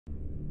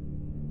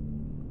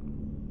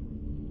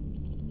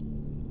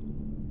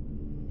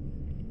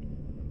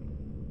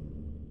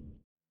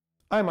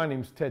Hi, my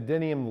name's Ted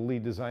Denney. I'm the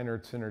lead designer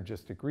at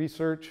Synergistic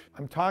Research.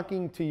 I'm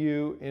talking to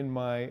you in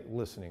my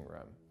listening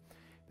room.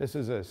 This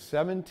is a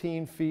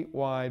 17 feet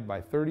wide by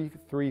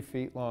 33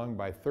 feet long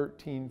by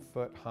 13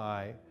 foot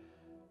high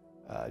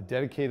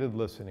dedicated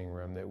listening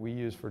room that we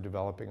use for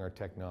developing our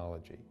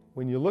technology.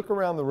 When you look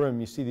around the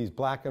room, you see these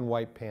black and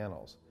white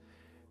panels.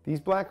 These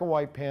black and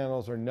white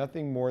panels are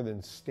nothing more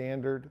than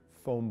standard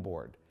foam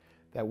board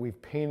that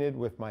we've painted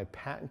with my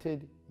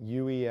patented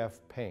UEF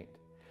paint.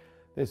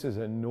 This is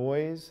a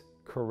noise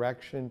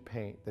correction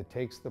paint that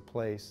takes the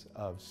place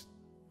of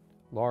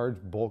large,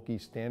 bulky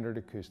standard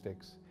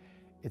acoustics.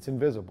 It's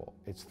invisible.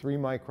 It's 3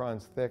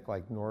 microns thick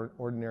like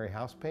ordinary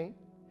house paint,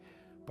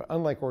 but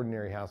unlike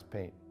ordinary house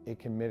paint, it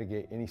can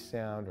mitigate any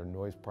sound or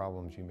noise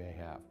problems you may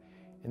have.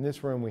 In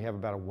this room, we have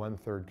about a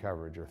 1/3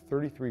 coverage, or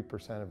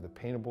 33% of the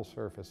paintable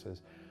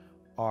surfaces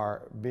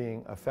are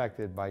being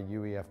affected by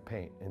UEF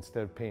paint.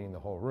 Instead of painting the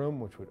whole room,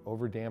 which would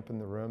over dampen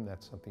the room,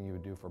 that's something you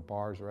would do for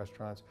bars,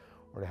 restaurants,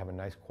 or to have a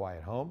nice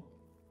quiet home.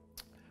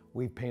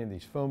 We've painted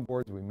these foam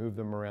boards. We move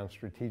them around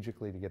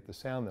strategically to get the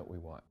sound that we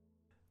want.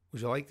 Would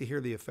you like to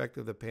hear the effect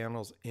of the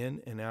panels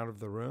in and out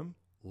of the room?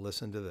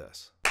 Listen to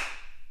this.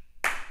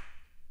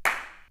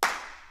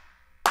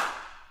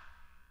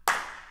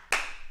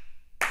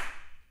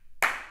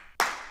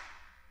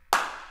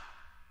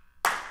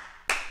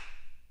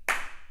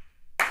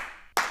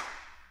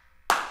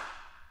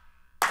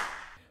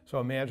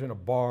 So imagine a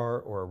bar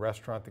or a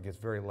restaurant that gets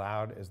very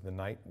loud as the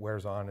night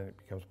wears on and it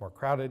becomes more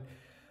crowded.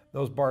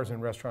 Those bars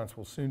and restaurants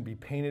will soon be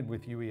painted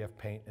with UEF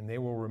paint, and they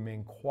will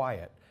remain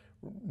quiet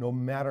no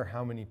matter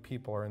how many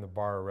people are in the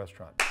bar or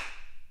restaurant.